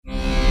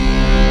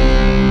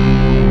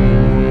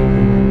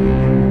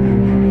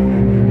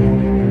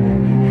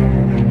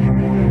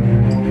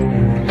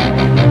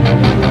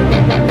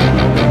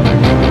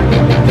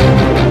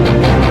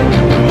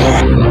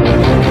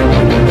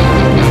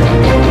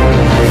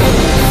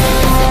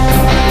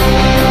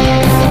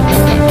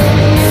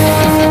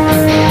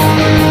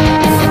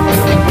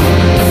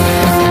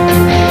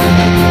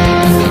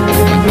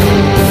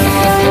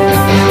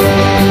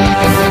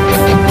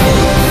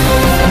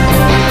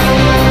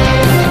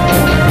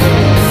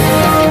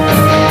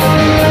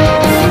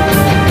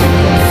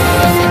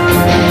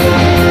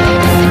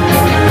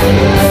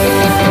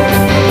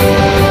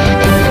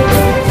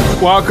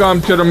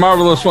welcome to the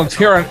Marvelous Ones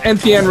here on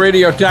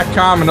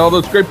ntnradio.com and all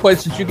those great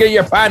places you get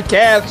your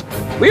podcasts.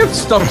 We have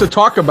stuff to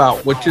talk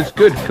about, which is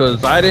good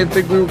because I didn't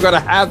think we were going to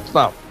have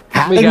stuff.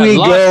 How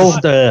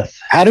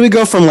do we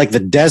go from like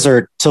the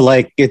desert to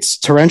like it's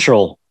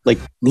torrential? Like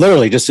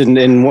literally just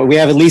in we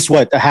have at least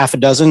a half a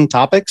dozen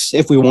topics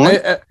if we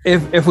want.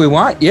 If we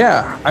want,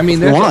 yeah. I mean,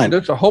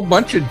 there's a whole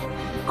bunch of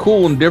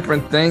cool and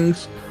different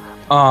things.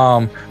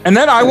 And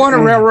then I want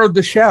to railroad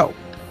the show.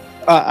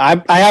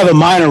 I have a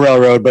minor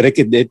railroad, but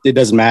it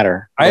doesn't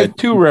matter. I have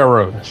two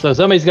railroads. So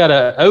somebody's got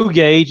an O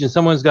gauge and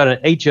someone's got an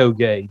HO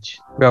gauge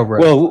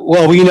railroad.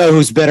 Well, we know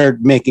who's better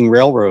at making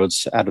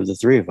railroads out of the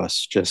three of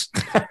us. Just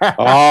you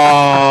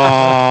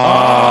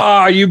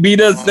beat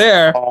us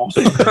there.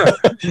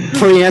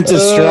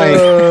 Preemptive strike.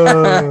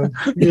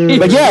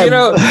 But yeah,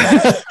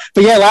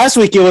 but yeah, last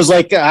week it was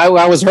like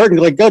I was hurting.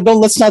 Like,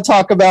 let's not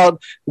talk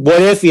about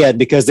What If yet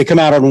because they come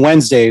out on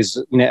Wednesdays,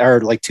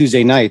 or like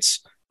Tuesday nights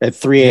at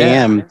 3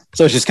 a.m. Yeah.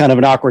 So it's just kind of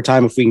an awkward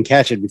time if we can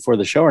catch it before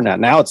the show or not.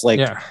 Now it's like,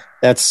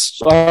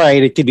 that's all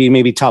right. It could be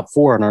maybe top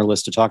 4 on our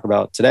list to talk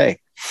about today.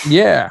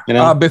 Yeah.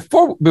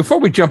 Before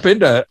we jump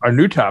into our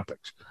new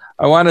topics,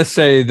 I want to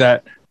say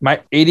that my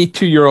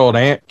 82-year-old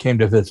aunt came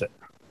to visit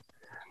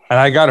and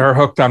I got her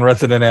hooked on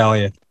Resident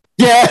Alien.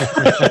 Yeah.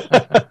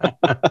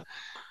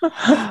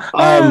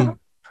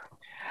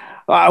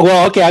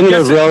 Well, okay. I'm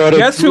going to railroad.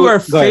 Guess who our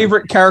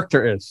favorite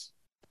character is?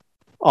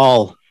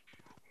 All.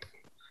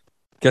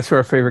 Guess who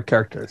our favorite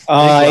character is?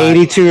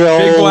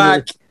 82-year-old. Big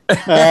Black.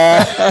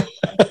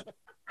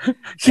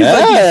 She's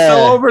like, he's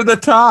so over the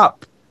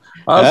top.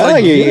 I was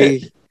like,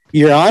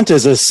 your aunt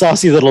is a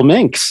saucy little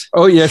minx.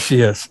 Oh, yes,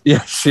 she is.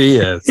 Yes, she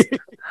is.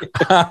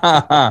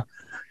 Well,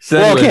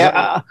 okay,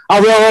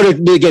 I'll railroad it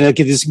again.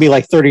 This could be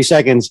like 30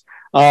 seconds.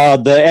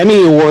 The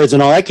Emmy Awards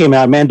and all that came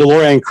out.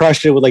 Mandalorian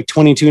crushed it with like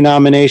 22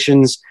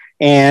 nominations.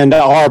 And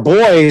Our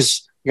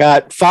Boys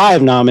got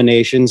 5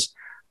 nominations.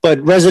 But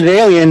Resident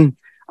Alien,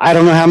 I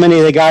don't know how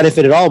many they got, if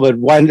it at all, but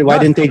why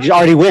didn't they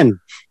already win?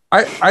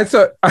 I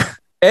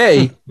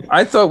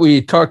thought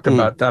we talked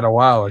about that a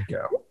while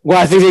ago. Well,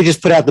 I think they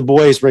just put out The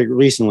Boys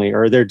recently,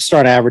 or they're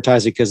starting to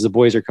advertise it because The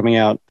Boys are coming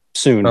out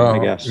soon, I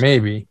guess.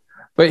 Maybe.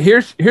 But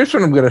here's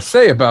what I'm going to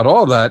say about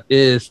all that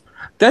is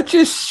that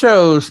just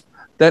shows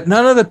that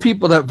none of the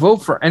people that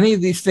vote for any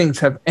of these things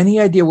have any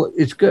idea what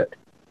is good.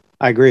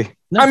 I agree.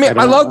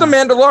 I love The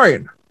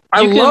Mandalorian.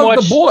 I love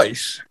The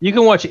Boys. You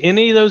can watch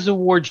any of those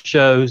award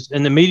shows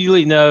and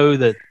immediately know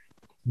that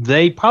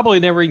they probably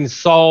never even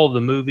saw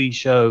the movie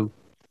show,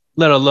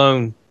 let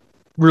alone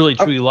really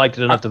truly liked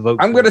it enough to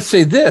vote. I'm going to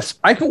say this.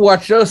 I can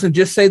watch those and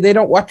just say they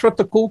don't watch what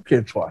the cool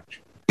kids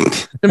watch.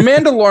 The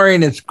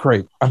Mandalorian is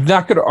great. I'm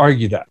not going to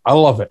argue that. I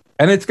love it.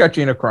 And it's got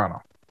Gina Carano.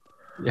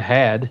 You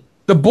had.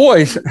 The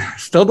Boys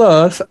still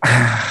does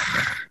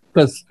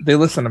because they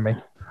listen to me.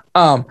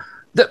 The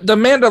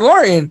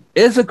Mandalorian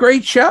is a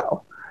great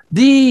show.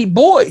 The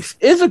Boys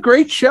is a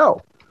great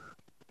show.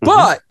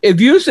 But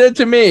if you said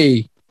to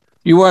me,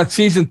 you want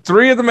season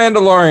 3 of The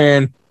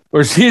Mandalorian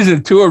or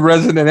season 2 of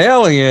Resident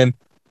Alien?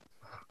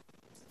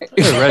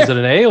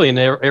 Resident Alien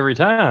every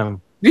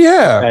time.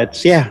 Yeah.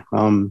 It's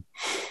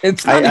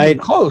not even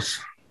close.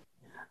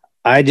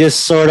 I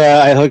just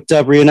I hooked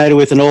up, reunited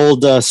with an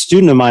old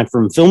student of mine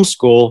from film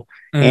school.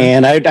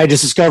 And I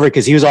just discovered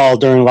because he was all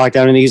during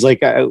lockdown and he's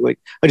like, I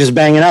just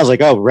banging out. I was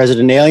like, oh,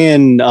 Resident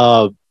Alien,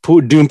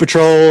 Doom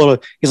Patrol.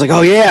 He's like,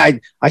 oh yeah,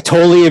 I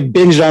totally have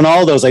binged on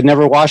all those. I'd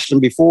never watched them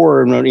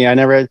before. And I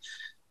never,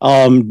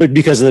 but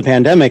because of the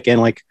pandemic and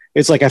like,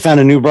 it's like I found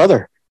a new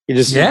brother. It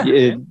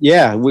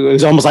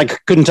was almost like I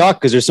couldn't talk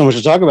because there's so much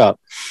to talk about.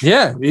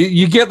 Yeah,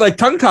 you get like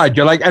tongue tied.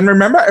 You're like, and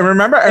remember.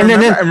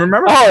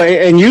 Oh,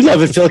 and you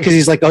love it, Phil, because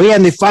he's like, oh yeah,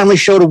 and they finally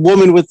showed a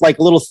woman with like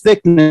a little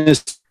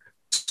thickness.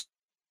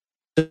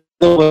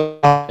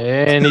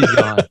 And he's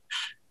gone.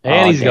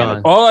 He's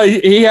gone. Oh,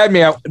 he had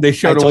me out. They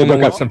showed a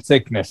woman with some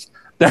thickness.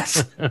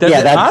 That's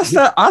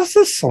Asta.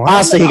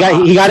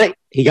 Asta.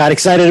 He got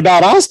excited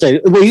about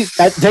Asta.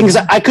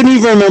 I couldn't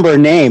even remember her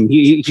name.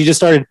 He just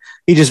started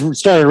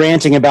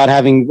ranting about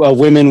having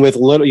women with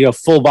little,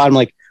 full bottom.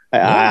 Like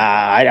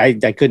I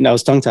couldn't. I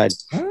was tongue tied.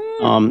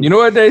 You know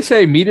what they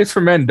say? Meat is for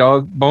men.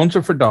 Bones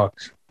are for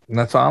dogs. And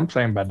that's all I'm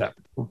saying about that.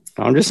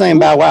 I'm just saying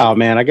about wow,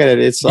 man. I get it.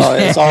 It's all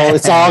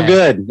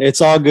good.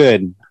 It's all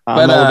good.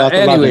 But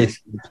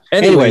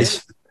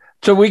anyways,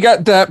 so we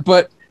got that.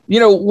 But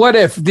What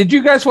If? Did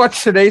you guys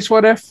watch today's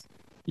What If?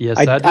 Yes,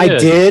 I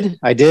did.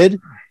 I don't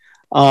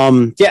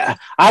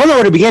know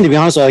where to begin, to be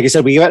honest. Like I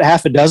said, we got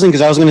half a dozen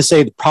because I was going to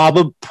say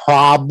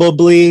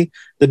probably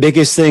the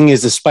biggest thing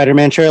is the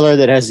Spider-Man trailer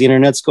that has the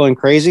internet's going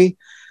crazy.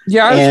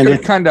 Yeah, I was going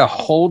to kind of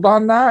hold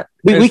on that.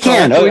 We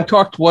can. We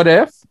talked What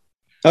If.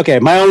 Okay,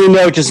 my only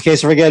note, just in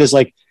case I forget, is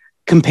like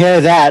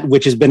compare that,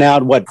 which has been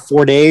out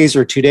 4 days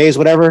or 2 days,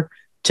 whatever,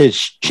 to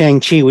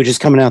Shang-Chi, which is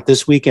coming out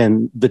this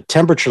weekend. The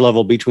temperature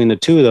level between the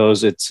two of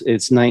those,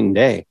 it's night and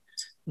day.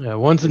 Yeah,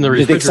 one's in the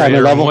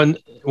refrigerator.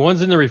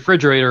 One's in the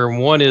refrigerator, and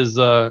one is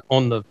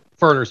on the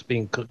furnace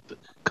being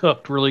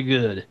cooked really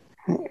good.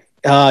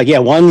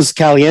 One's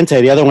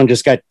caliente. The other one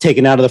just got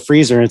taken out of the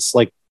freezer. And it's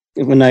like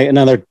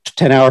another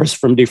 10 hours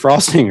from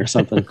defrosting or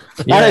something.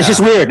 Yeah. It's just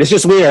weird. It's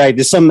just weird.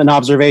 Just an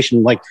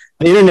observation. Like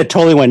the internet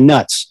totally went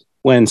nuts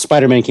when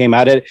Spider-Man came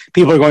out.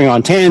 People are going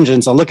on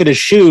tangents. On look at his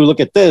shoe. Look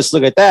at this.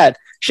 Look at that.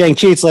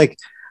 Shang-Chi. It's like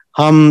it's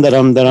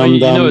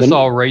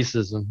all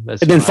racism.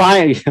 That's and then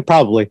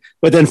probably.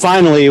 But then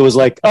finally, it was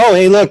like, oh,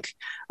 hey, look,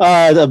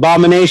 the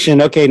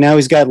Abomination. Okay, now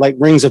he's got like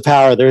rings of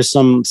power. There's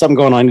something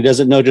going on. He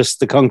doesn't know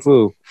just the kung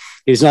fu.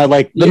 He's not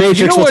like the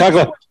Matrix. We'll talk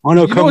about. Oh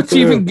no, what's fu.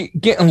 Even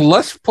getting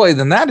less play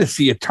than that is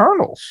the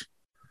Eternals.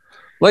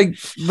 Like,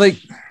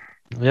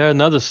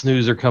 another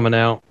snoozer coming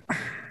out.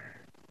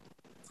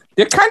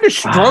 They're kind of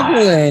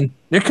struggling.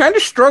 They're kind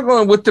of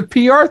struggling with the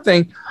PR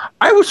thing.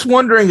 I was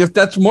wondering if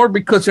that's more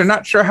because they're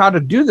not sure how to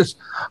do this.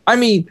 I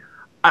mean,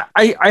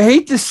 I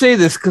hate to say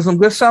this because I'm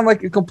going to sound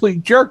like a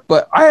complete jerk,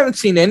 but I haven't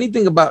seen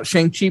anything about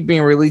Shang-Chi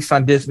being released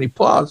on Disney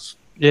Plus.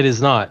 It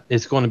is not.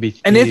 It's going to be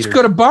and it's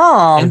going to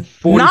bomb. And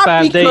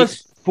 45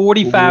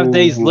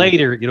 days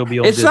later, it'll be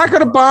on It's Disney not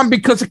going to Plus. bomb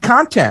because of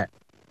content.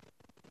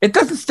 It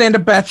doesn't stand a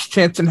batch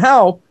chance in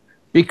hell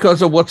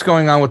because of what's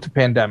going on with the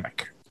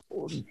pandemic.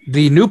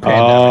 The new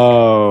pandemic.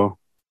 Oh,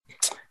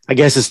 I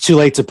guess it's too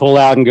late to pull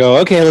out and go,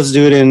 okay, let's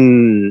do it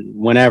in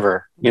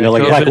whenever.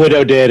 Like Black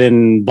Widow did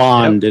and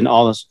Bond and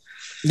all this.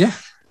 Yeah.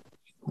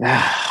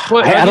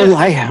 Well,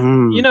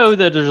 you know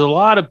that there's a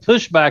lot of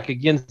pushback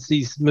against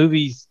these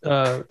movies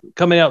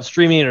coming out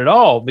streaming at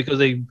all because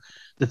the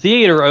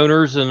theater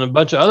owners and a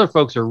bunch of other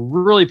folks are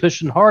really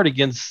pushing hard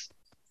against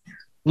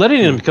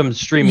letting them come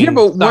streaming. Yeah,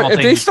 but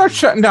if they start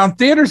shutting down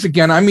theaters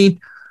again, I mean,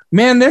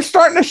 man, they're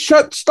starting to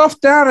shut stuff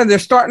down and they're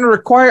starting to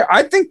require.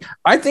 I think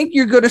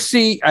you're going to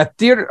see a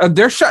theater.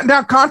 They're shutting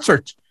down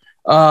concerts.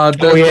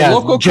 The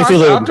local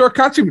outdoor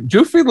concert,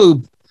 Jiffy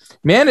Lube.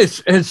 Man,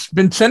 has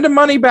been sending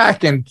money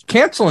back and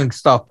canceling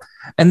stuff.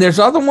 And there's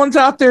other ones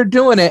out there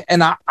doing it.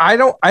 And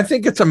I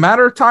think it's a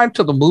matter of time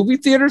till the movie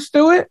theaters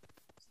do it.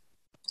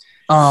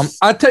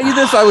 I'll tell you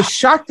this, I was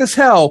shocked as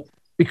hell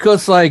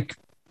because like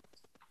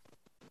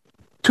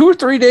 2 or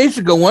 3 days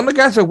ago, one of the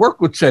guys I work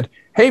with said,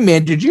 hey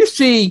man, did you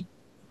see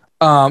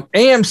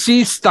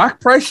AMC's stock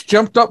price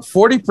jumped up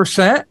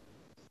 40%?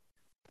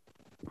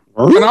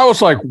 And I was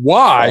like,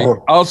 why?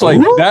 I was like,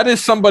 that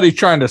is somebody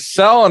trying to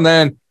sell and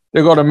then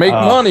they're going to make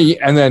money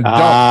and then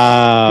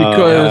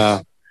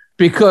dump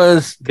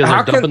because they're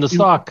dumping the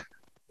stock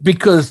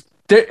because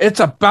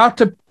it's about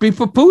to be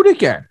poo-pooed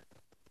again,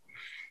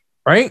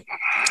 right?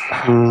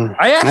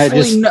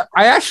 I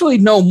actually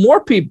know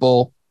more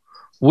people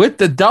with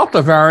the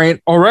Delta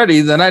variant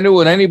already than I knew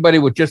with anybody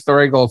with just the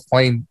regular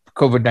plain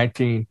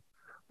COVID-19.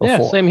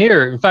 Yeah, same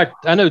here. In fact,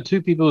 I know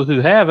 2 people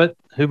who have it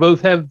who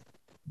both have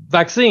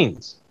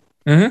vaccines.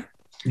 Mm-hmm.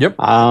 Yep.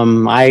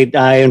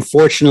 I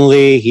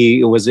unfortunately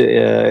he was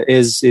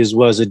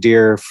a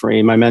dear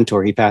friend, my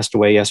mentor. He passed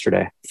away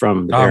yesterday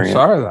from the variant.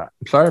 I'm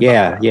sorry.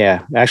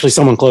 Yeah. Actually,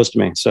 someone close to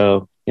me.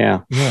 So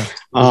yeah. The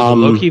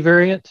Loki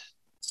variant.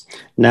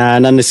 Nah,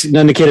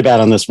 nothing to kid about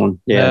on this one.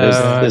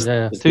 Yeah. This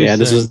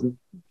is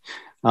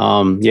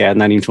not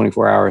even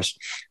 24 hours.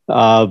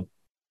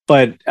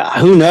 But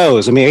who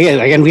knows? I mean,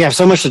 again, we have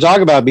so much to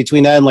talk about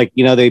between that and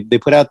they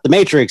put out the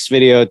Matrix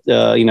video,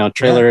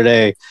 trailer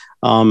today.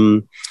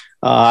 We're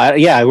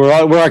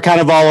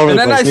kind of all over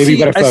the place. Maybe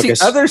you better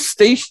focus.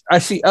 I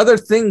see other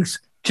things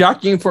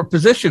jockeying for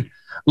position.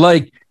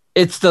 Like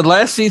it's the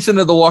last season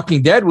of The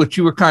Walking Dead, which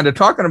you were kind of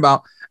talking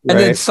about. And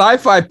then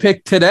Sci-Fi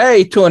picked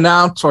today to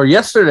announce, or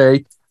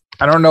yesterday,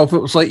 I don't know if it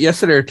was late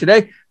yesterday or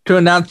today, to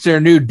announce their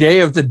new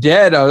Day of the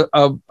Dead,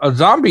 a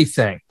zombie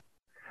thing.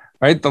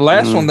 Right? The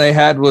last one they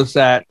had was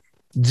that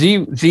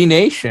Z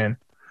Nation,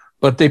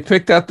 but they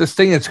picked out this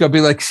thing that's going to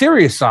be like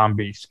serious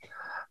zombies.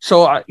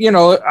 So, I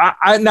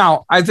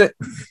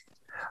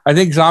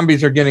think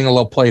zombies are getting a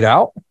little played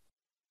out. I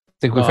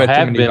think we've had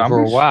too many zombies for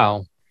a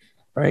while.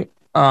 Right.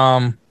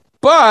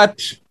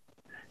 But,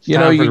 you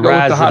go with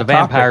the hot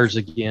vampires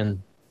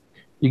again.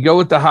 You go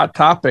with the hot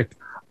topic.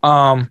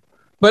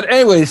 But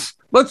anyways,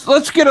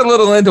 let's get a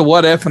little into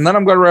what if, and then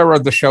I'm going to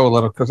railroad the show a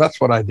little because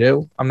that's what I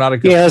do. I'm not a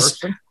good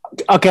person.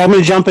 Okay, I'm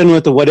going to jump in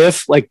with the what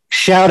if. Like,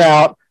 shout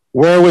out,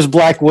 where was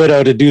Black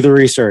Widow to do the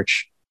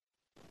research?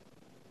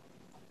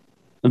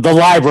 The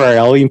library.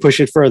 I'll even push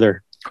it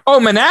further. Oh,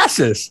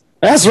 Manassas.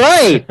 That's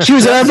right. She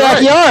was in our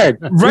backyard.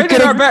 Right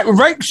in our back.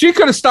 Right. She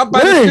could have stopped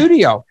by the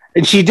studio.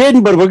 And she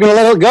didn't, but we're going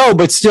to let her go,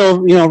 but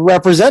still,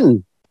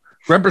 representing.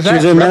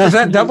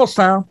 Represent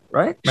Devilstown,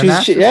 right?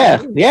 Yeah. She's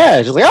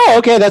like, oh,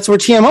 okay, that's where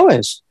TMO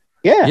is.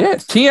 Yeah. Yeah,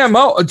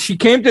 TMO. She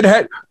came to the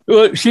head.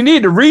 She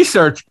needed to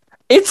research.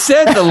 It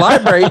said the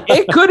library.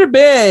 It could have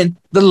been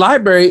the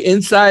library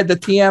inside the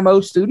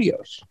TMO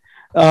studios.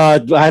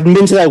 I haven't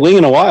been to that wing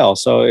in a while,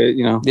 so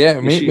Yeah,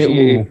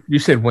 you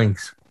said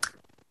wings.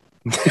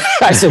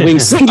 I said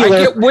wings singular.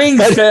 I get wings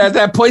at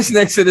that place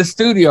next to the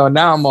studio, and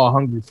now I'm all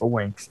hungry for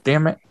wings.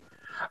 Damn it!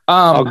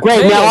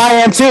 Great. Now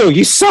I am too.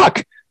 You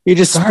suck. You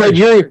just spread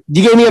you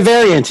gave me a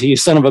variant, you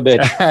son of a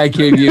bitch. I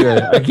gave you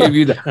the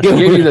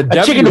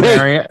W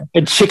variant.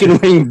 A chicken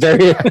wing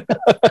variant.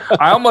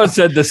 I almost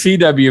said the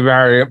CW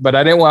variant, but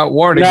I didn't want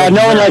warning.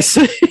 No one likes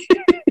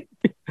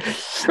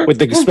with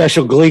the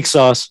special Gleek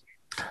sauce.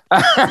 So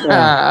all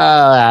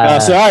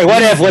right,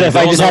 what if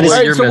I just had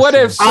to? So what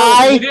if? So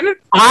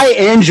I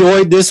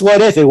enjoyed this.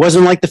 What if it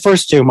wasn't like the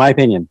first two? In my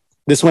opinion,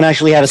 this one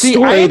actually had a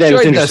story that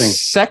was interesting. The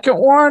second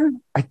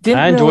one, I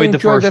enjoyed the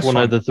first one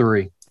of the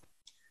three.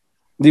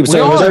 We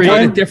all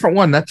enjoyed a different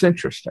one. That's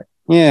interesting.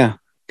 Yeah,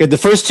 good. The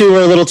first two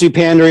were a little too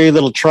pandery, a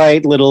little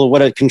trite, little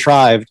what it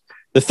contrived.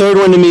 The third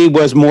one to me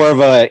was more of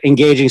a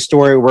engaging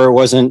story where it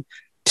wasn't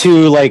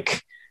too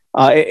like.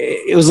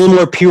 It was a little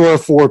more pure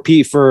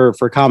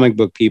for comic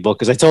book people,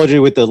 because I told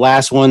you with the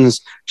last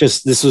ones,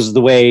 just this was the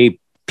way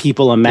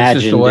people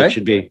imagined it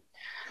should be.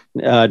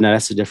 No,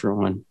 that's a different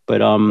one. But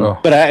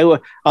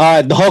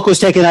the Hulk was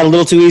taken out a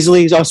little too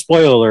easily.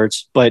 Spoiler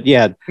alerts. But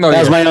yeah, that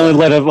was my only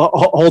let of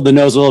hold the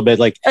nose a little bit.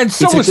 Like, and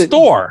so was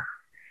Thor.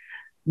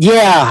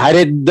 Yeah, I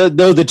did.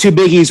 The two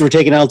biggies were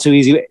taken out too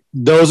easy.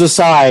 Those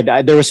aside,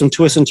 there were some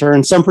twists and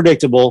turns, some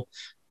predictable,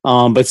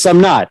 but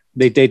some not.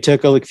 They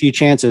took a few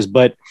chances,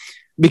 but.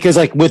 Because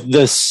like with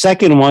the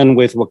second one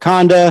with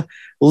Wakanda,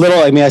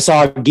 I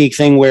saw a geek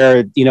thing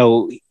where,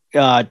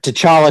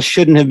 T'Challa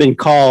shouldn't have been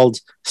called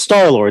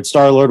Star-Lord.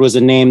 Star-Lord was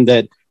a name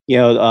that,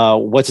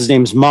 what's his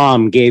name's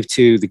mom gave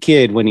to the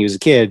kid when he was a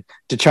kid.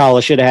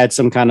 T'Challa should have had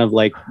some kind of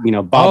like,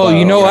 Baba.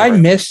 I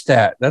missed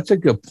that. That's a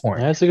good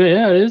point. It is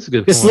a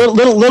good point. Just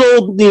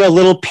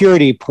little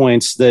purity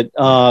points that,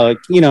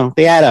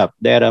 they add up.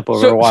 They add up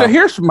over a while. So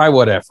here's my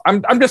what if.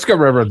 I'm just going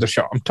to river the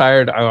show. I'm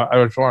tired.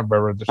 I just want to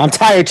river the show. I'm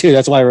tired too.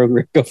 That's why we're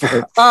going to go for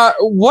it.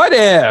 What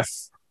if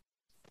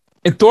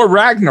in Thor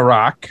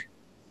Ragnarok,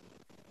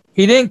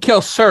 he didn't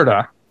kill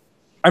Surta.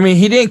 I mean,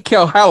 he didn't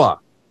kill Hela.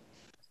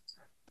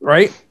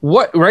 Right?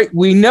 Right?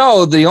 We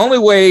know the only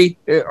way,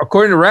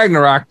 according to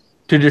Ragnarok,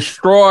 to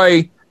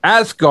destroy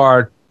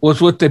Asgard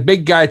was with the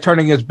big guy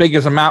turning as big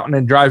as a mountain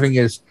and driving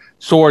his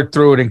sword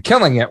through it and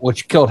killing it,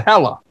 which killed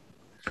Hela.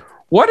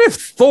 What if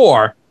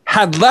Thor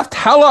had left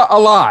Hela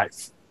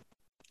alive?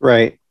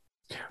 Right.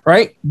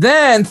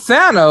 Then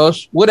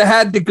Thanos would have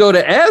had to go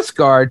to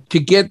Asgard to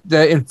get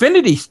the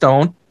Infinity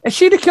Stone, and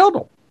she'd have killed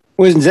him.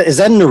 Is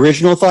that an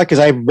original thought? Because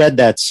I read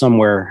that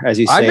somewhere as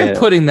you say. I've been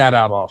putting that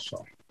out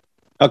also.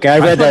 Okay, I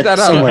read that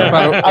somewhere.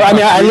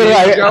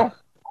 I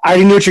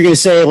already knew what you're going to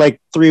say.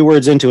 Like 3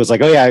 words into it, it's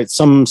like, oh yeah,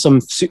 some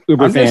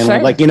Uber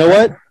fan. Like, you know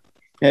what?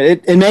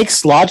 It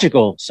makes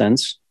logical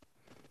sense.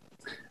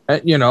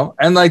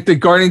 And like the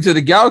Guardians of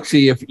the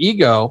Galaxy, if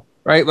Ego,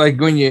 right? Like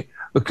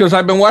because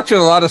I've been watching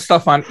a lot of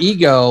stuff on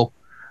Ego,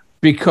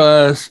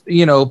 because of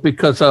you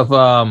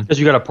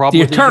got a problem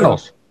the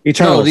Eternals.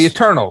 No, the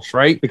Eternals,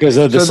 right? Because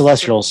of the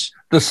Celestials.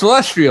 The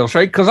Celestials,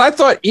 right? Because I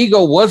thought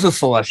Ego was a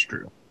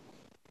Celestial.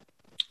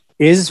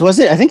 Was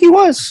it? I think he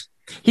was.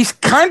 He's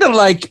kind of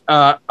like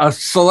a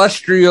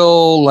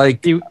Celestial,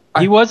 like he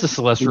was a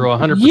Celestial,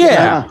 100%.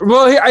 Yeah,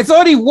 well, I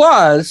thought he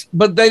was,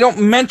 but they don't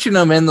mention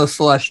him in the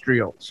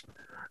Celestials,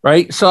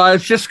 right? So I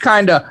was just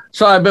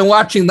so I've been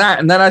watching that,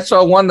 and then I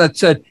saw one that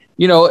said,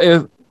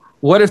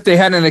 what if they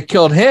hadn't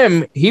killed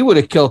him? He would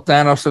have killed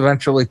Thanos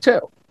eventually too.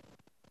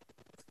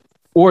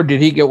 Or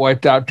did he get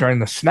wiped out during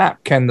the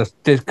snap? Could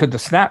the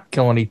snap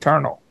kill an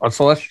Eternal, a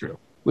Celestial?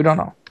 We don't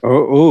know.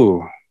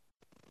 Oh.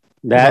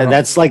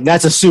 That's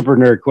a super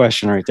nerd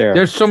question right there.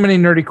 There's so many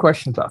nerdy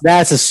questions out there.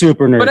 That's a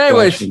super nerd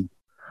question.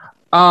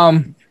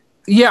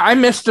 I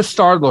missed the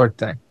Star-Lord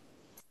thing.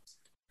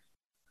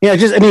 Yeah,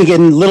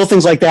 again, little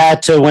things like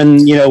that to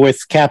when,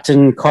 with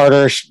Captain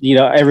Carter,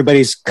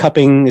 everybody's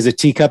cupping, is it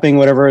teacupping,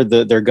 whatever,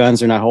 their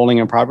guns are not holding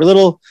them properly.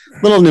 Little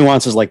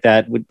nuances like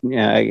that.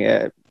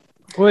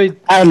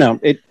 Wait, I don't know.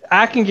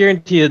 I can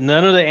guarantee you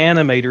none of the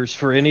animators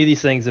for any of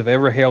these things have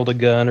ever held a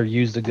gun or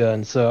used a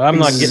gun. So I'm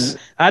not getting.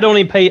 I don't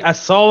even pay. I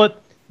saw it,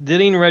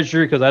 didn't even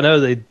register because I know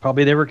they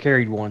probably never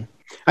carried one.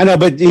 I know,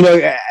 but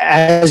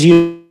as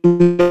you.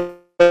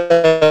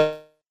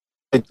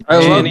 I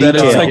love that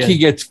it's like he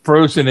gets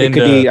frozen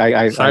into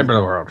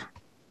cyber world.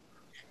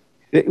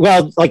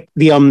 Well, like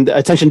the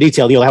attention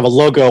detail, you'll have a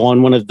logo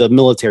on one of the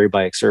military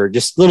bikes or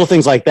just little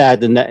things like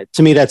that. And that,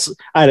 to me, that's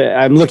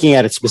I'm looking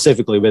at it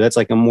specifically, but that's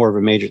like a more of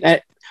a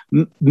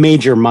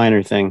major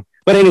minor thing.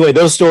 But anyway,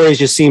 those stories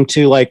just seem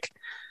too like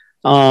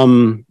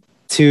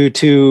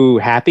too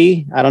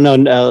happy. I don't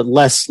know,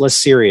 less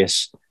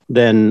serious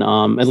than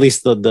at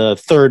least the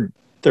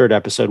third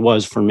episode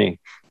was for me.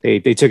 They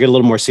took it a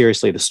little more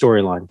seriously, the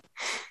storyline.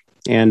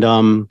 And I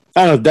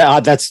don't know,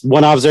 that's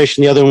one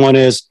observation. The other one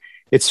is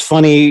it's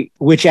funny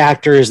which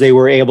actors they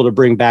were able to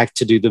bring back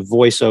to do the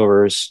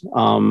voiceovers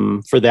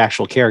for the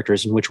actual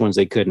characters and which ones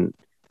they couldn't.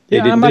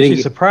 I'm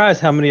actually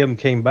surprised how many of them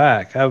came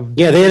back.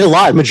 Yeah, they had a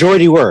lot.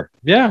 Majority were.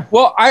 Yeah.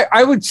 Well,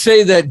 I would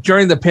say that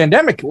during the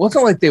pandemic, it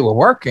wasn't like they were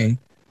working,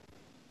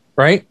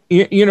 right?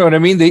 You know what I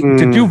mean?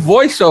 To do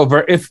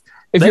voiceover, if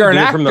you're an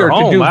actor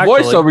to do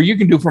voiceover, you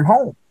can do from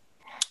home.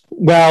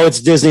 Well, it's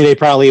Disney. They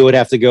probably would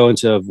have to go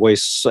into a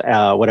voice,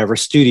 whatever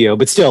studio,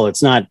 but still,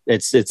 it's not.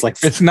 It's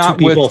like it's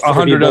not with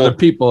 100 other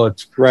people.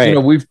 It's right.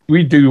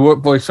 We do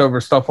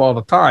voiceover stuff all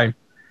the time.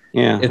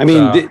 Yeah, I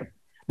mean,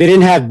 they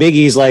didn't have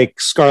biggies like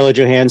Scarlett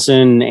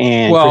Johansson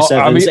and Chris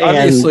Evans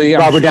and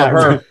Robert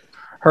Downey.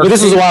 But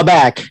this was a while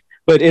back.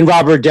 but in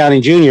Robert Downey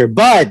Jr.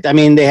 But I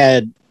mean, they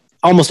had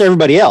almost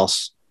everybody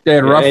else. They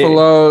had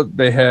Ruffalo.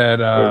 They had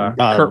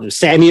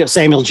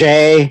Samuel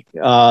J.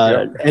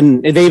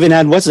 And they even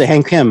had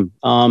Hank Pym,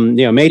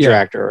 major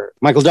actor,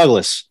 Michael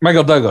Douglas.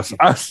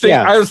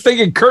 I was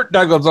thinking Kirk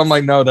Douglas. I'm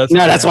like, no, that's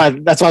no, that's why.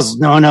 That's why. It's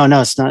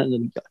not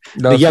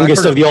the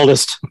youngest of the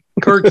oldest.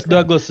 Kirk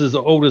Douglas's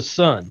oldest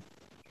son.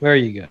 There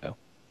you go.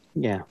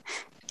 Yeah.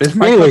 Is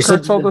Michael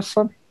Kirk's oldest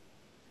son?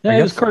 Yeah,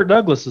 he was Kirk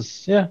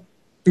Douglas's. Yeah.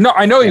 No,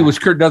 I know he was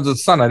Kirk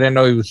Douglas' son. I didn't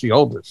know he was the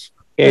oldest.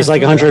 Yeah, he's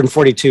like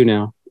 142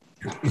 now.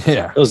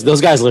 Yeah, those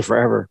guys live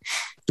forever.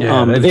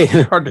 Yeah, they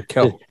hard to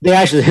kill. They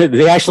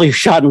actually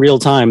shot in real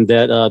time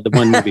that the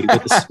one movie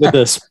with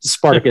the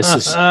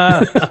Spartacus.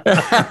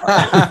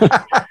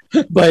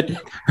 but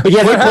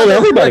yeah, they pulled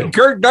everybody.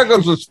 Kirk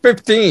Douglas was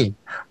 15.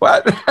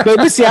 What?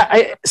 But see,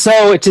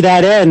 so to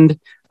that end,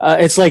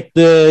 it's like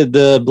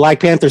the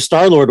Black Panther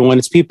Star-Lord one.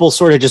 It's people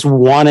sort of just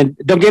wanted.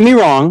 Don't get me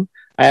wrong.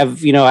 I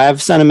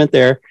have sentiment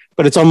there.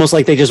 But it's almost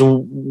like they just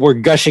were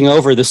gushing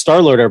over the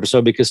Star-Lord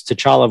episode because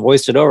T'Challa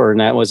voiced it over, and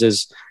that was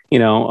his,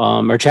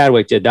 or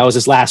Chadwick did. That was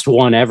his last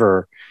one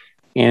ever.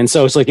 And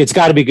so it's like, it's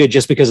got to be good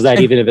just because of that,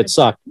 even if it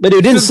sucked. But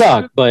it didn't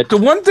suck. But the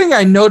one thing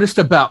I noticed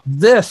about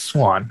this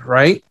one,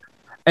 right,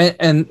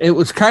 and it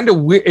was kind of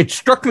weird. It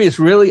struck me as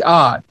really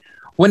odd.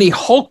 When he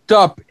hulked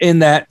up in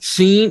that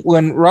scene,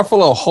 when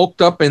Ruffalo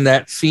hulked up in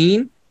that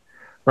scene,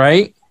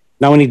 right?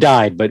 Not when he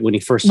died, but when he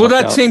first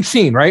same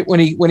scene, right? When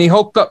he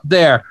hulked up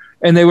there.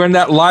 And they were in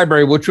that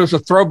library, which was a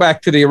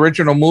throwback to the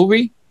original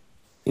movie.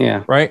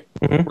 Yeah. Right?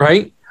 Mm-hmm.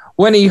 Right?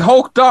 When he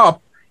hulked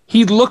up,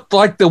 he looked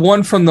like the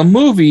one from the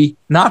movie,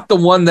 not the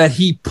one that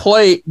he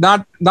played,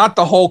 not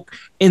the Hulk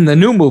in the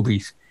new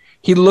movies.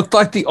 He looked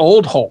like the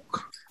old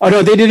Hulk. Oh,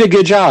 no, they did a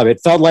good job. It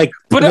felt like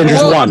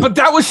Avengers 1. But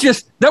that was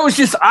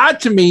just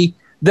odd to me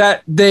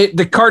that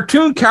the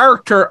cartoon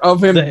character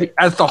of him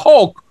as the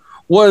Hulk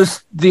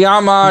was the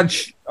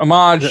homage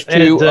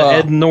to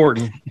Ed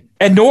Norton.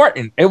 Ed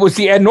Norton. It was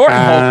the Ed Norton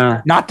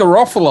Hulk, not the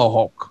Ruffalo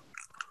Hulk.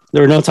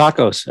 There were no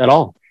tacos at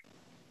all.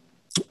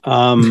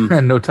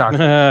 No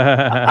tacos.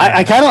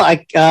 I kind of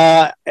like.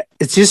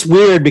 It's just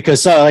weird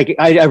because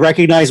I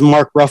recognize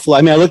Mark Ruffalo.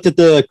 I mean, I looked at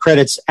the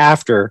credits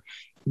after,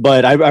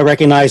 but I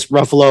recognized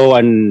Ruffalo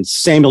and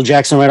Samuel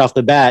Jackson right off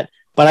the bat.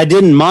 But I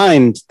didn't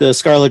mind the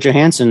Scarlett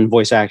Johansson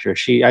voice actor.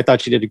 I thought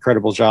she did an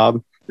incredible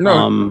job.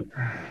 No,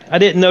 I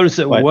didn't notice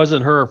it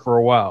wasn't her for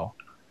a while.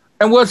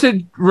 And was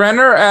it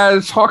Renner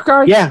as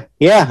Hawkeye? Yeah,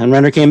 and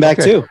Renner came back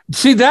too.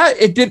 See that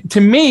it did to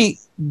me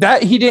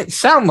that he didn't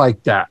sound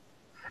like that.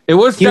 It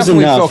was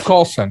definitely Phil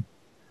Coulson,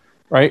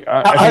 right?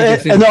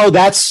 No,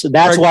 that's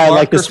why I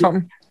like this.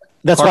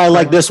 That's why I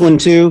like this one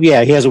too.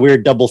 Yeah, he has a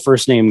weird double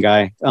first name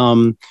guy.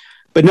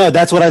 But no,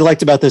 that's what I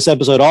liked about this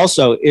episode.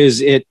 Also,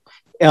 is it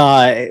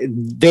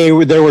there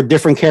were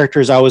different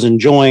characters I was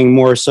enjoying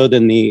more so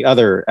than the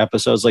other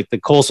episodes. Like the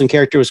Coulson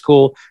character was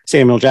cool.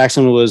 Samuel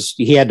Jackson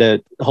he had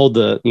to hold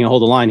the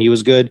line. He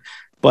was good,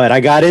 but I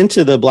got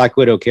into the Black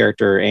Widow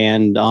character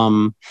and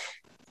all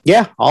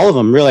of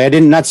them really. I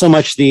didn't, not so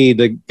much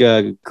the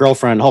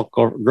Hulk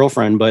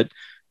girlfriend, but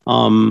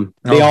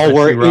they all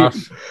were.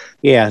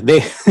 Yeah, they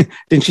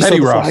didn't she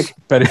Betty Ross.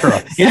 Betty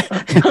Ross. Yeah.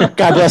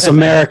 God bless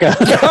America.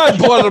 God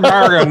bless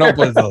America. No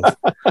place else.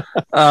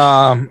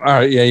 All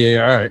right.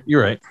 Yeah. All right.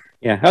 You're right.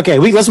 Yeah. Okay.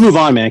 Let's move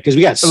on, man, because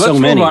we got so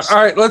many. All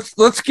right.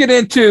 Let's get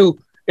into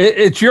it.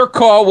 It's your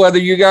call whether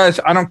you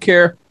guys. I don't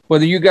care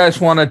whether you guys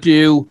want to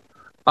do.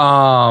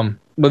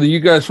 Whether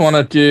you guys want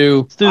to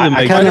do the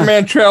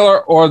Spider-Man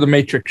trailer or the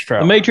Matrix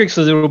trailer. The Matrix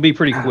says it will be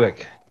pretty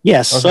quick.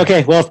 Yes.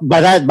 Okay. Well,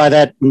 by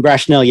that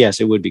rationale,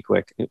 yes, it would be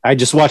quick. I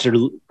just watched it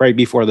right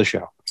before the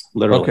show,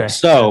 literally. Okay.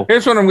 So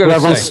here's what I'm going to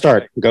say.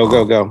 Start.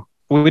 Go.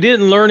 We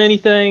didn't learn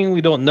anything.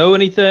 We don't know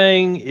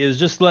anything. Is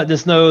just letting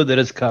us know that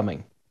it's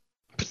coming.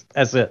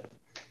 That's it.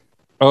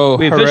 Oh,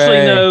 we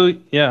officially know.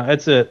 Yeah,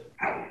 that's it.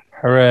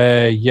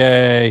 Hooray!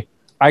 Yay!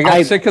 I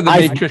got sick of the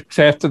Matrix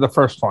after the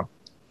first one.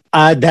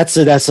 That's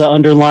an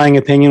underlying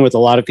opinion with a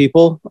lot of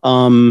people.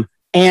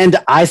 And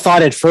I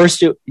thought at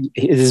first it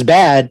is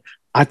bad.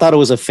 I thought it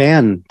was a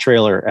fan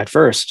trailer at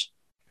first.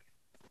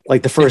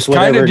 Like the first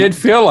kind of did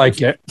feel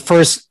like it.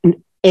 First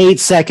 8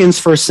 seconds,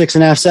 first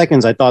 6.5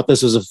 seconds, I thought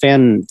this was a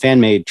fan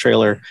made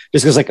trailer.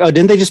 Just because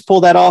didn't they just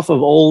pull that off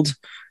of old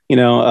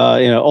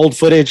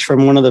footage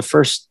from one of the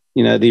first,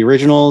 the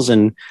originals?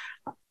 And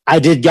I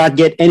did not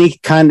get any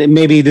kind of,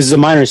 maybe this is a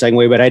minor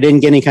segue, but I didn't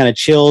get any kind of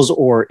chills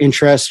or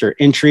interest or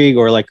intrigue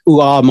or like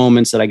ooh-ah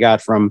moments that I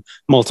got from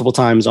multiple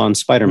times on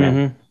Spider-Man.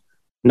 Mm-hmm.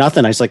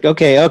 Nothing. I was like,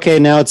 okay,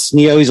 now it's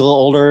Neo. He's a little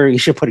older. He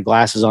should put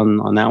glasses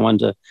on that one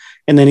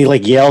and then he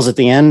like yells at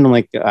the end. I'm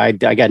like, I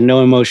got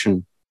no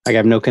emotion. I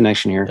have no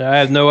connection here. I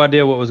had no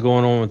idea what was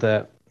going on with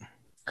that.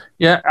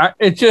 Yeah.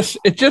 It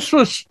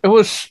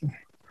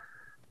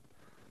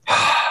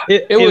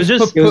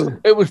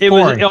was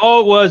boring.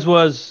 All it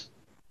was,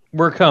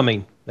 we're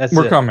coming.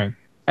 We're coming.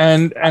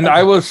 And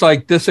I was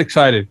like this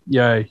excited.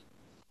 Yay.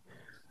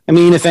 I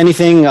mean, if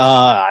anything,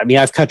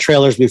 I've cut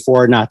trailers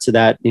before, not to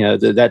that,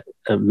 that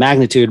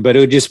magnitude, but it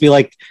would just be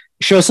like,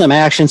 show some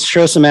action,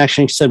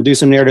 do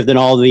some narrative, then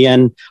all of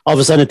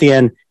a sudden at the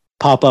end,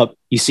 pop up,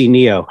 you see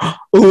Neo.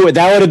 Ooh,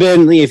 that would have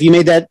been, if you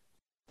made that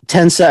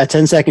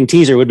 10-second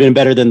teaser, would have been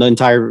better than the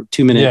entire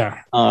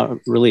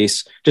 2-minute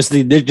release. Just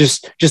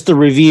the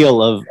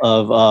reveal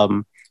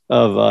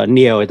of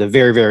Neo at the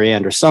very, very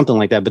end or something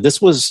like that. But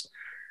this was,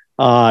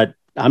 I'm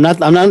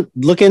not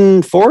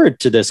looking forward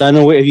to this. I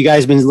don't know, have you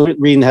guys been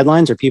reading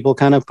headlines? Are people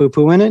kind of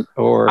poo-pooing it?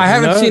 Or I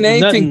haven't seen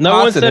anything.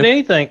 No one said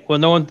anything. Well,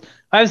 no one.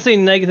 I haven't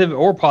seen negative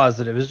or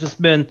positive. It's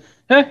just been,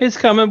 it's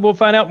coming. We'll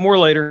find out more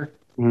later.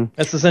 Mm-hmm.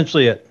 That's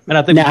essentially it. And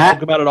I think we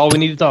talked about it all we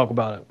need to talk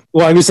about it.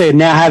 Well, I'm going to say,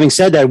 now having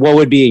said that, what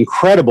would be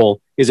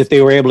incredible is if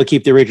they were able to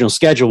keep the original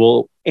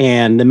schedule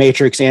and The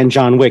Matrix and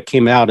John Wick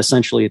came out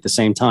essentially at the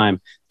same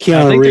time.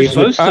 Keanu Reeves.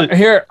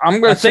 Here,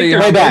 I'm going to say,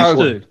 I'm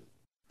going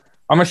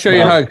to show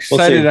you how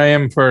excited I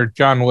am for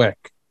John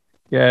Wick.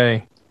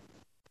 Yay.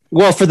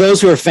 Well, for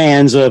those who are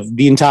fans of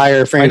the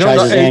entire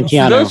franchises and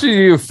Keanu. For those of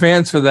you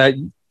fans for that,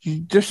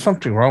 there's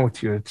something wrong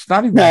with you. It's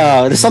not even.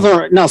 No, there's something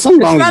wrong.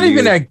 It's not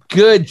even a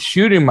good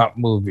shoot 'em up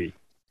movie.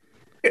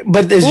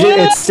 But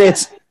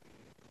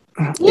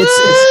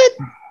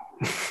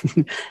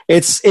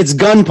it's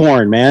gun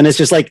porn, man. It's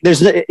just like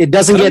it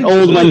doesn't get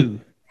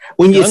old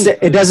when you say,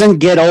 it doesn't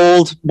get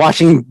old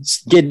watching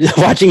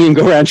him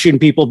go around shooting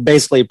people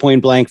basically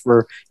point blank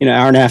for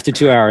hour and a half to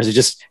 2 hours.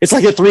 It's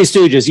like the Three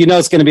Stooges.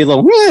 It's going to be a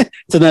little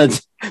to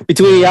the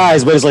between the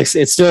eyes, but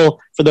it's still,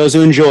 for those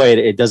who enjoy it,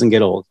 it doesn't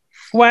get old.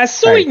 Why,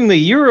 certainly,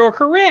 you're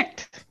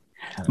correct.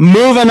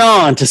 Moving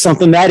on to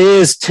something that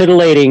is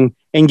titillating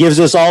and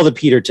gives us all the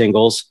Peter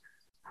tingles.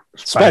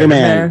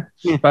 Spider-Man.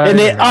 And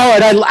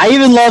I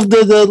even love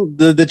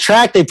the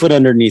track they put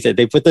underneath it.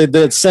 They put the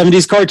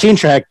 70s cartoon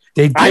track.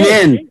 I'm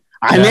in.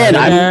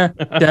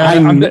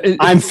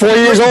 I'm 4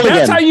 years old again.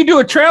 That's how you do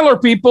a trailer,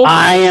 people.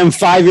 I am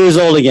 5 years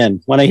old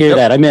again when I hear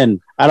that. I'm in.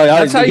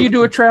 That's how you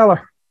do a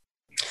trailer.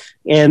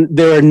 And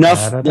there are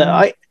enough.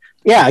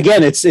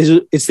 Again, it's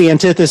the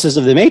antithesis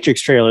of the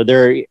Matrix trailer.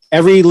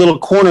 Every little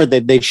corner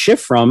that they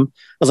shift from,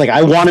 I was like,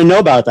 I want to know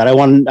about that.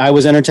 I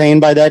was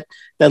entertained by that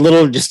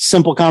little just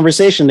simple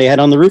conversation they had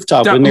on the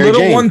rooftop with Mary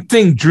Jane. One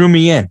thing drew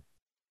me in.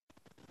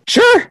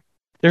 Sure.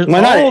 There's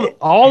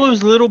all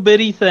those little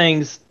bitty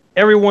things.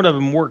 Every one of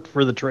them worked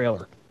for the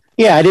trailer.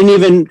 Yeah, I didn't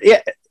even.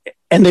 Yeah,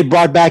 and they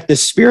brought back the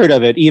spirit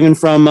of it, even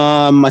from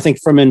I think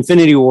from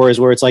Infinity Wars,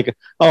 where it's like,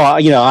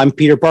 I'm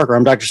Peter Parker,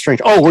 I'm Doctor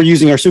Strange. Oh, we're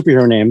using our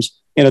superhero names.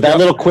 That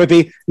little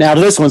quippy. Now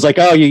this one's like,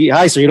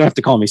 hi, sir, you don't have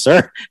to call me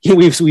sir.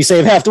 We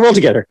save half the world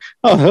together.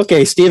 Oh,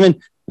 okay,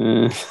 Steven.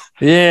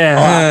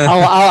 Yeah,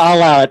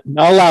 I'll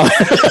allow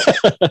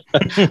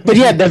it. But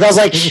yeah, that was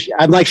like,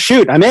 I'm like,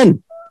 shoot, I'm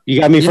in. You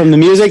got me from the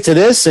music to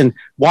this, and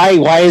why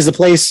is the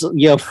place, why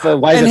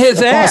is and it his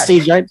ex,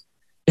 right?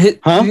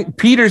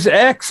 Peter's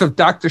ex of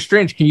Doctor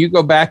Strange. Can you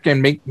go back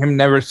and make him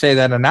never say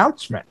that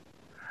announcement?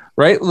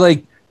 Right,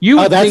 like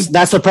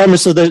that's the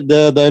premise of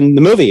the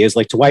movie, is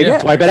like to wipe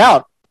it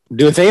out.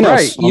 Do a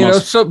Thanos, right?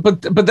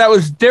 But that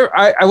was there.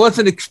 I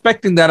wasn't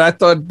expecting that. I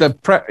thought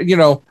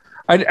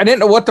I didn't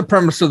know what the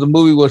premise of the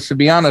movie was, to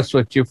be honest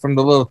with you, from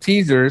the little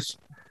teasers.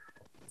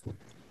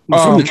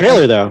 From the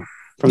trailer, though.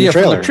 From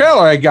the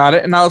trailer, I got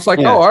it, and I was like,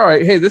 "Oh, all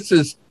right. Hey, this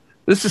is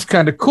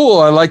kind of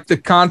cool. I like the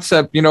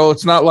concept.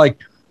 It's not like,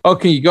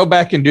 can you go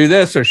back and do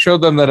this or show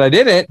them that I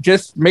didn't?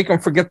 Just make them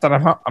forget that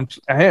I'm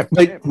him."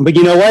 But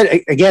you know what?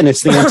 Again,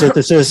 it's the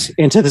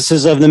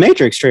antithesis of the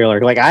Matrix trailer.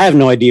 Like, I have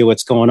no idea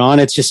what's going on.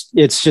 It's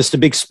just a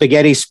big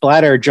spaghetti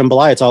splatter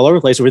jambalaya. It's all over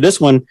the place. Where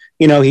this one,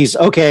 he's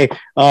okay.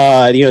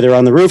 They're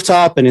on the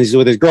rooftop and he's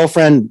with his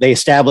girlfriend. They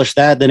establish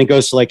that. Then it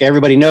goes to like,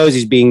 everybody knows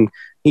he's being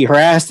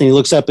harassed, and he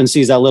looks up and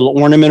sees that little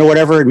ornament or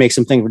whatever. It makes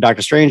him think of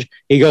Doctor Strange.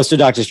 He goes to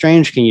Doctor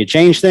Strange. Can you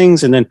change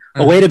things? And then,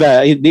 wait a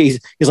minute. He's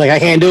like, I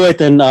can't do it.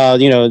 Then,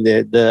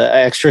 the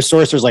extra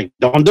sorcerer's like,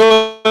 don't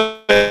do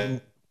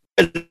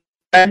it.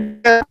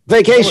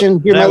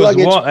 Vacation. Here's my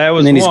luggage.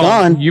 And then he's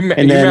gone.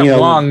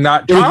 Long,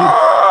 not.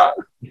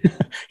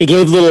 He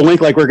gave a little wink,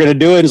 like, we're going to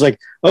do it. He's like,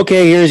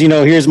 okay,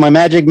 here's my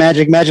magic.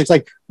 It's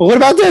like, well, what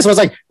about this? I was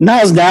like,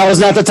 now is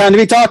not the time to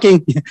be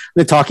talking.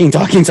 The talking.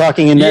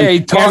 And then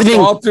he talked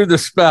all through the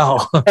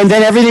spell. And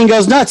then everything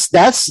goes nuts.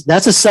 That's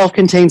a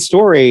self-contained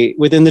story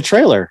within the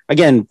trailer.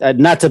 Again, I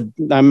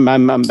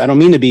don't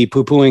mean to be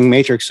poo-pooing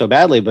Matrix so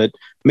badly, but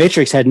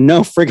Matrix had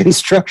no friggin'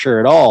 structure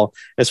at all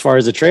as far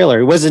as the trailer.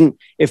 It wasn't,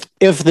 if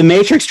the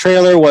Matrix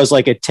trailer was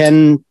like a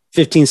 10,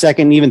 15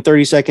 second, even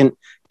 30-second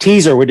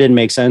teaser where it didn't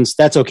make sense,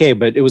 that's okay.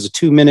 But it was a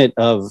 2 minute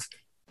of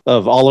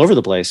all over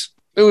the place.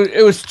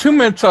 It was 2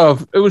 minutes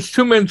of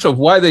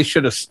why they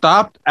should have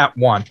stopped at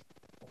one.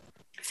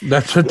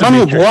 That's what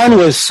one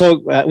was so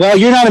well.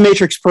 You're not a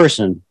Matrix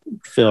person,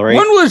 Phil, right?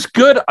 One was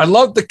good. I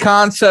love the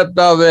concept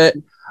of it.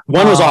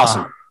 One was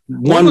awesome.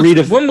 One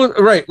was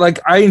right. Like,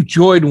 I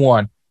enjoyed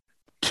 1,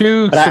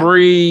 2,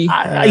 3.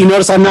 You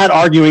notice I'm not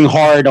arguing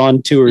hard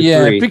on 2 or 3.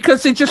 Yeah,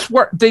 because they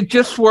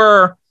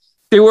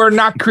were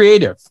not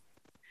creative.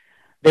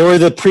 They were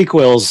the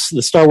prequels,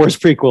 the Star Wars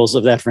prequels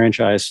of that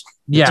franchise.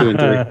 Yeah. 2 and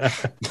 3.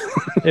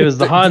 It was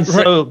the Han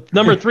Solo.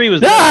 Number 3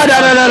 was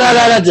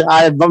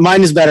No.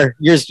 Mine is better.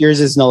 Yours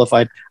is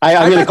nullified.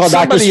 I'm going to call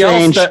Doctor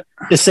Strange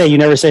to say you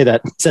never said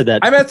that.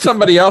 I met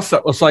somebody else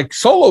that was like,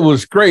 Solo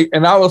was great,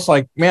 and I was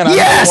like, man, I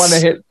don't want to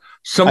hit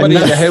somebody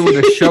in the head with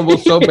a shovel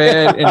so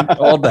bad and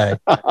all day.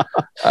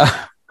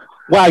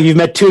 Wow, you've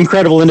met 2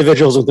 incredible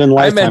individuals within a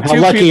lifetime. How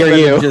lucky are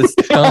you? Just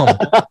dumb.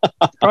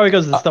 Probably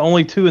because it's the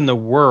only 2 in the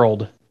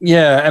world.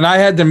 Yeah, and I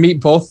had to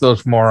meet both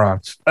those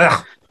morons.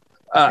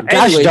 Gosh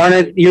anyway. darn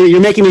it.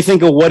 You're making me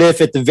think of what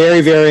if at the very,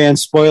 very end,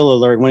 spoiler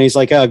alert, when he's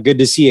like, oh, good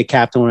to see you,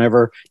 Captain,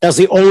 whatever. That's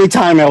the only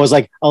time I was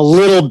like a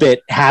little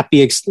bit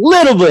happy,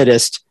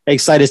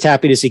 excited,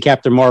 happy to see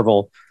Captain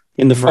Marvel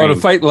in the frame. Oh, to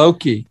fight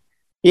Loki.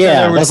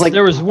 Yeah,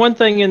 there was one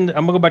thing I'm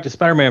going to go back to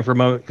Spider-Man for a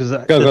moment because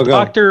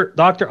Dr.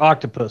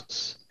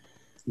 Octopus.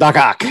 Doc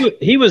Ock.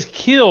 He was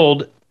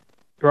killed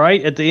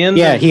right at the end.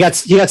 Yeah, he got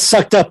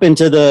sucked up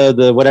into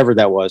the whatever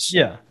that was.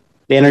 Yeah.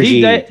 The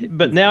energy.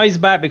 But now he's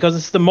back because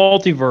it's the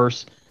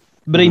multiverse.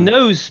 But he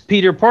knows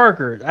Peter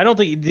Parker. I don't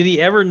think did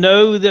he ever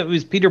know that it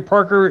was Peter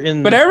Parker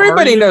But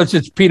everybody knows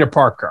it's Peter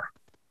Parker.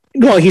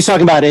 Well, he's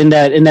talking about in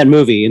that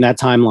movie, in that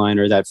timeline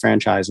or that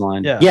franchise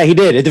line. Yeah, he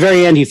did. At the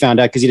very end, he found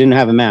out because he didn't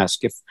have a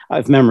mask,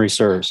 if memory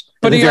serves.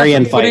 But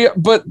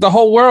but the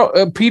whole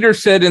world. Peter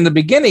said in the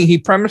beginning, he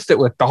premised it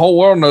with the whole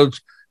world knows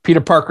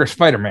Peter Parker,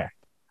 Spider-Man.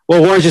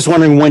 Well, Warren's just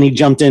wondering when he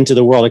jumped into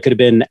the world. It could have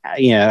been,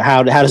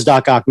 how does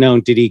Doc Ock know?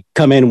 Did he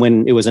come in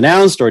when it was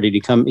announced, or did he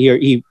come here?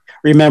 He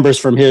remembers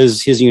from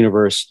his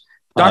universe.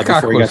 Doc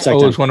Ock was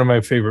always one of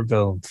my favorite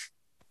villains.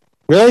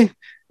 Really?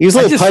 He was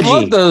a little pudgy.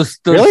 Love those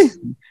really?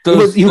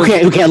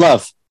 Who can't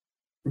love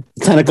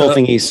tentacle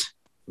thingies?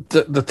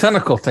 The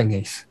tentacle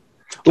thingies.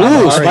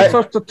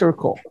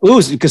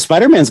 Because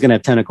Spider-Man's gonna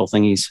have tentacle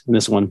thingies in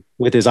this one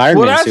with his Iron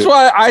Man that's suit.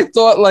 why I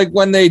thought like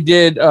when they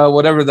did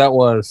whatever that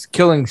was,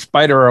 Killing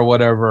Spider or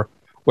whatever,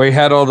 where he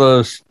had all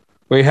those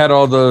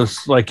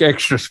like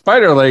extra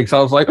spider legs. I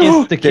was like,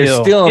 they're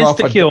stealing off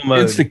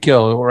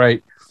insta-kill,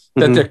 right?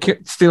 That they're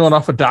stealing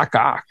off of Doc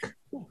Ock.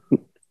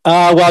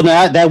 Well,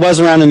 no, that was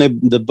around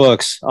in the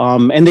books,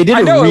 and they did.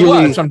 I know it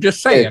was. I'm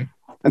just saying.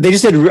 They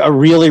just did a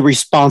really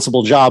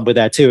responsible job with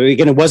that too.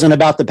 Again, it wasn't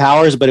about the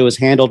powers, but it was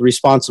handled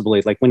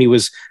responsibly. Like when he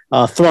was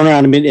thrown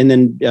around and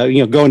then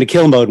go into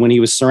kill mode when he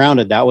was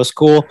surrounded. That was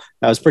cool.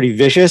 That was pretty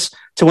vicious.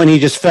 To when he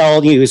just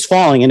fell, he was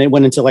falling, and it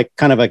went into like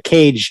kind of a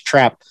cage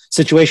trap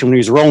situation when he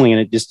was rolling,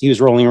 and he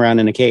was rolling around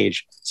in a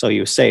cage, so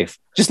he was safe.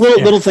 Just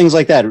little things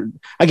like that.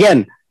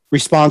 Again,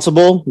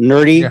 responsible,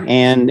 nerdy,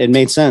 and it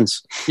made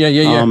sense.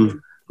 Yeah.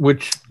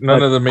 Which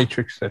none of the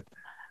Matrix did.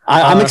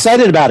 I'm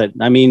excited about it.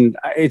 I mean,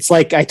 it's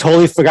like I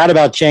totally forgot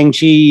about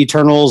Shang-Chi,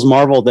 Eternals,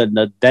 Marvel.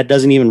 That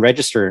doesn't even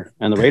register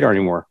on the radar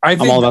anymore. I'm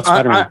all about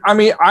Spider-Man. I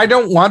mean, I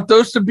don't want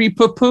those to be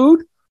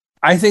poo-pooed.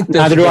 I think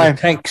those are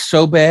tank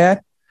so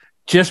bad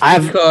just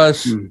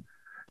because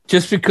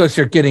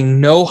they're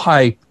getting no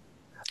hype,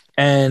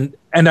 and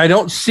I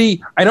don't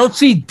see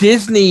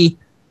Disney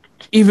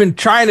even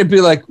trying to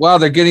be like, wow,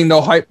 they're getting no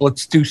hype.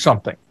 Let's do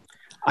something.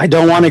 I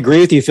don't want to agree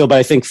with you, Phil, but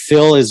I think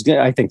I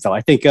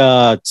think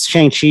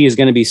Shang-Chi is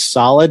going to be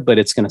solid, but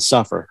it's going to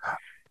suffer.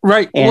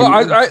 Right.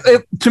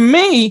 And to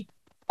me,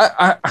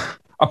 I'm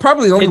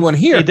probably the only one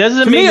here. It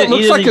doesn't to mean me, it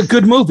looks like a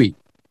good movie.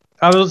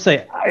 I will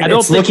say, I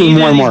don't think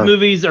either of these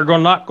movies are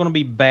not going to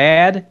be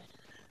bad.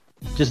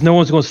 Just no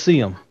one's going to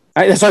see them.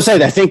 That's what I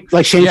said. I think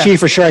like Shang-Chi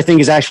for sure, I think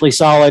is actually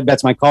solid.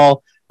 That's my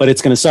call, but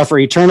it's going to suffer.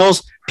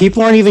 Eternals,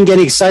 people aren't even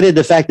getting excited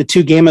the fact that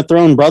 2 Game of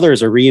Thrones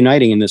brothers are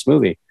reuniting in this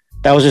movie.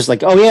 That was just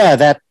like, oh yeah,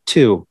 that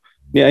too.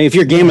 Yeah, if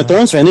you're a Game of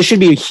Thrones fan, this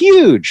should be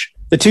huge.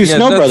 The 2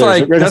 Snow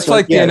brothers. That's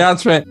like the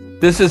announcement.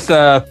 This is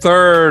the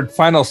 3rd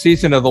final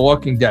season of The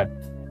Walking Dead.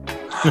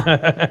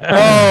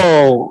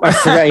 Oh, I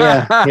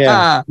forgot.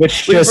 Yeah.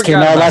 Which just came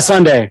out last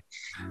Sunday.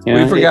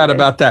 We forgot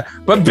about that.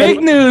 But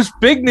big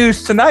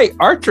news tonight.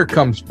 Archer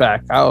comes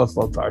back. I always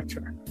loved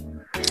Archer.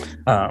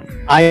 That's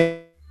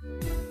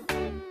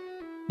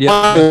what you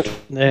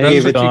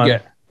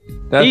get.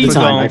 That's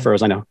time. I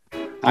froze. I know.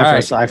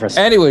 I froze.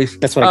 Anyways,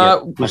 that's what I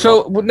get.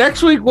 So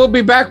next week we'll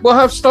be back. We'll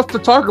have stuff to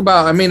talk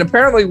about. I mean,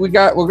 apparently we're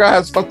gonna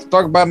have stuff to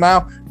talk about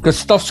now because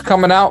stuff's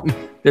coming out and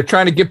they're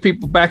trying to get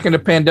people back into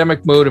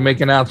pandemic mode and make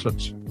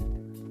announcements.